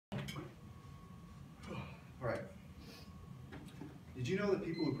Did you know that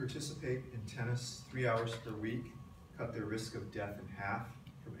people who participate in tennis 3 hours per week cut their risk of death in half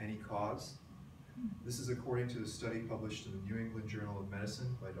from any cause? This is according to a study published in the New England Journal of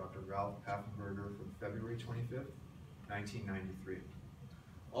Medicine by Dr. Ralph Paffenberger from February 25th, 1993.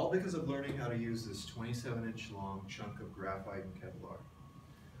 All because of learning how to use this 27-inch long chunk of graphite and Kevlar.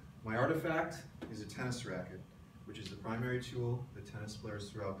 My artifact is a tennis racket, which is the primary tool that tennis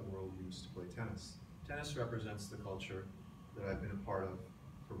players throughout the world use to play tennis. Tennis represents the culture that I've been a part of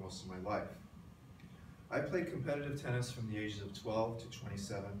for most of my life. I played competitive tennis from the ages of 12 to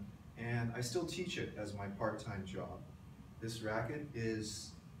 27, and I still teach it as my part-time job. This racket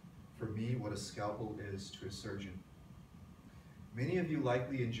is, for me, what a scalpel is to a surgeon. Many of you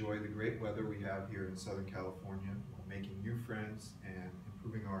likely enjoy the great weather we have here in Southern California while making new friends and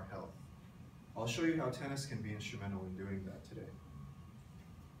improving our health. I'll show you how tennis can be instrumental in doing that today.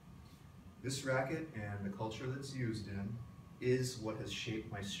 This racket and the culture that's used in is what has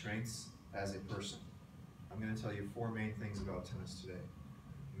shaped my strengths as a person. I'm going to tell you 4 main things about tennis today.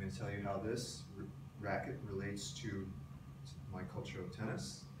 I'm going to tell you how this racket relates to my culture of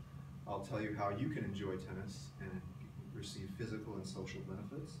tennis. I'll tell you how you can enjoy tennis and receive physical and social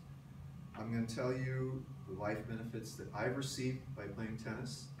benefits. I'm going to tell you the life benefits that I've received by playing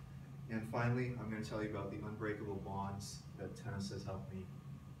tennis. And finally, I'm going to tell you about the unbreakable bonds that tennis has helped me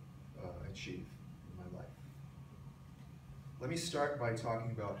achieve in my life. Let me start by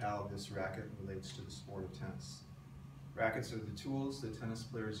talking about how this racket relates to the sport of tennis. Rackets are the tools that tennis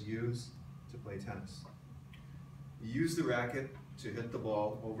players use to play tennis. You use the racket to hit the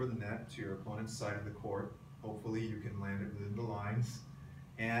ball over the net to your opponent's side of the court. Hopefully you can land it within the lines.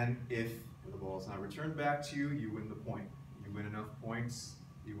 And if the ball is not returned back to you, you win the point. You win enough points,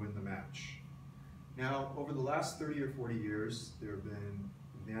 you win the match. Now, over the last 30 or 40 years, there have been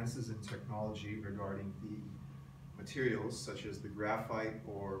advances in technology regarding the materials such as the graphite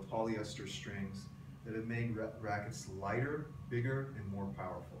or polyester strings that have made rackets lighter, bigger, and more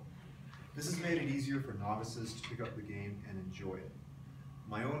powerful. This has made it easier for novices to pick up the game and enjoy it.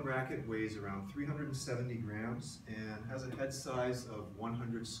 My own racket weighs around 370 grams and has a head size of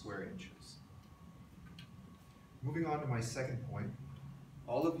 100 square inches. Moving on to my second point,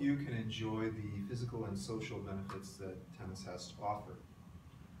 all of you can enjoy the physical and social benefits that tennis has to offer.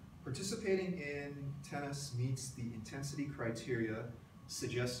 Participating in tennis meets the intensity criteria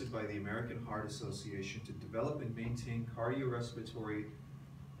suggested by the American Heart Association to develop and maintain cardiorespiratory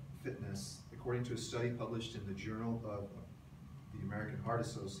fitness, according to a study published in the Journal of the American Heart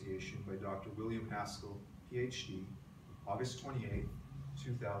Association by Dr. William Haskell, PhD, August 28,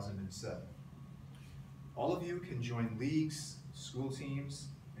 2007. All of you can join leagues, school teams,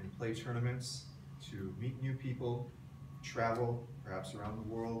 and play tournaments to meet new people, travel, perhaps around the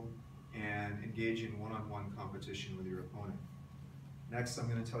world, and engage in one-on-one competition with your opponent. Next, I'm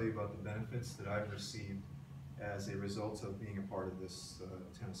going to tell you about the benefits that I've received as a result of being a part of this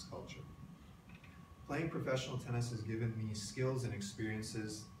tennis culture. Playing professional tennis has given me skills and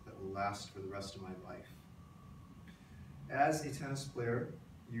experiences that will last for the rest of my life. As a tennis player,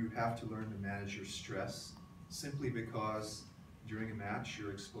 you have to learn to manage your stress simply because during a match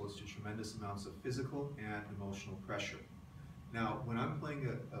you're exposed to tremendous amounts of physical and emotional pressure. Now, when I was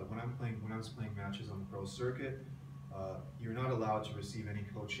playing matches on the pro circuit, you're not allowed to receive any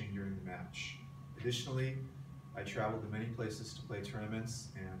coaching during the match. Additionally, I traveled to many places to play tournaments,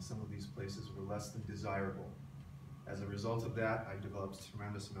 and some of these places were less than desirable. As a result of that, I developed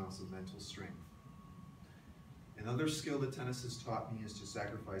tremendous amounts of mental strength. Another skill that tennis has taught me is to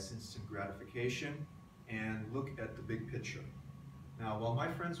sacrifice instant gratification and look at the big picture. Now, while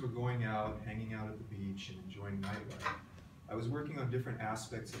my friends were going out, hanging out at the beach, and enjoying nightlife, I was working on different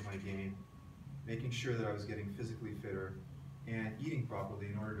aspects of my game, making sure that I was getting physically fitter and eating properly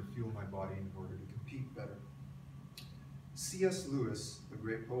in order to fuel my body in order to compete better. C.S. Lewis, a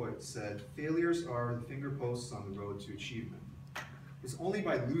great poet, said, "Failures are the finger posts on the road to achievement." It's only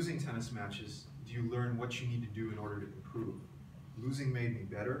by losing tennis matches do you learn what you need to do in order to improve. Losing made me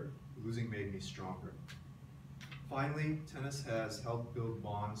better, losing made me stronger. Finally, tennis has helped build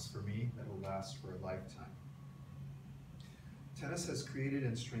bonds for me that will last for a lifetime. Tennis has created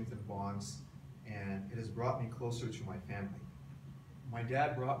and strengthened bonds, and it has brought me closer to my family. My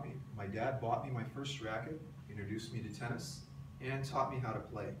dad bought me my first racket, introduced me to tennis, and taught me how to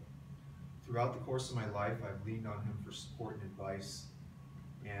play. Throughout the course of my life, I've leaned on him for support and advice,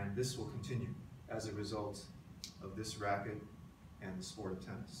 and this will continue as a result of this racket and the sport of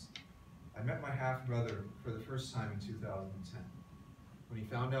tennis. I met my half-brother for the first time in 2010. When he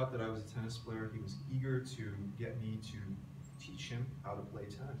found out that I was a tennis player, he was eager to get me to teach him how to play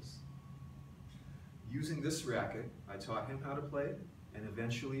tennis. Using this racket, I taught him how to play, and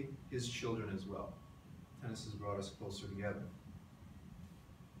eventually his children as well. Tennis has brought us closer together.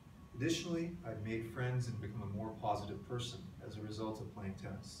 Additionally, I've made friends and become a more positive person as a result of playing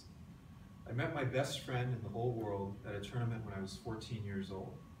tennis. I met my best friend in the whole world at a tournament when I was 14 years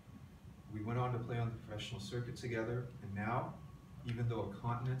old. We went on to play on the professional circuit together, and now, even though a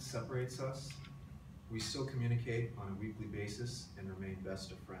continent separates us, we still communicate on a weekly basis and remain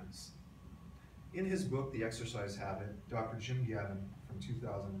best of friends. In his book, The Exercise Habit, Dr. Jim Gavin from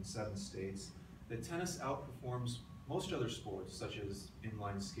 2007 states that tennis outperforms most other sports, such as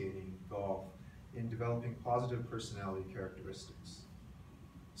inline skating, golf, in developing positive personality characteristics.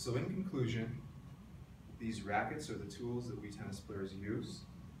 So in conclusion, these rackets are the tools that we tennis players use.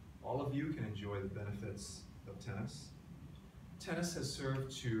 All of you can enjoy the benefits of tennis. Tennis has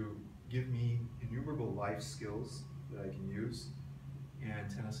served to give me innumerable life skills that I can use, and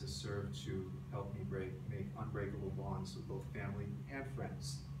tennis has served to help me make unbreakable bonds with both family and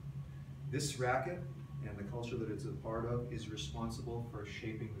friends. This racket and the culture that it's a part of is responsible for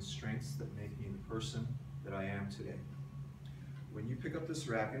shaping the strengths that make me the person that I am today. When you pick up this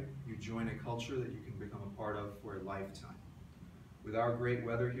racket, you join a culture that you can become a part of for a lifetime. With our great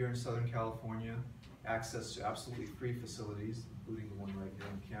weather here in Southern California, access to absolutely free facilities, including the one right here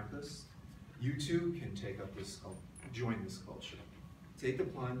on campus, you too can join this culture. Take the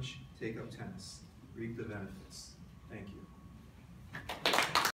plunge, take up tennis, reap the benefits. Thank you.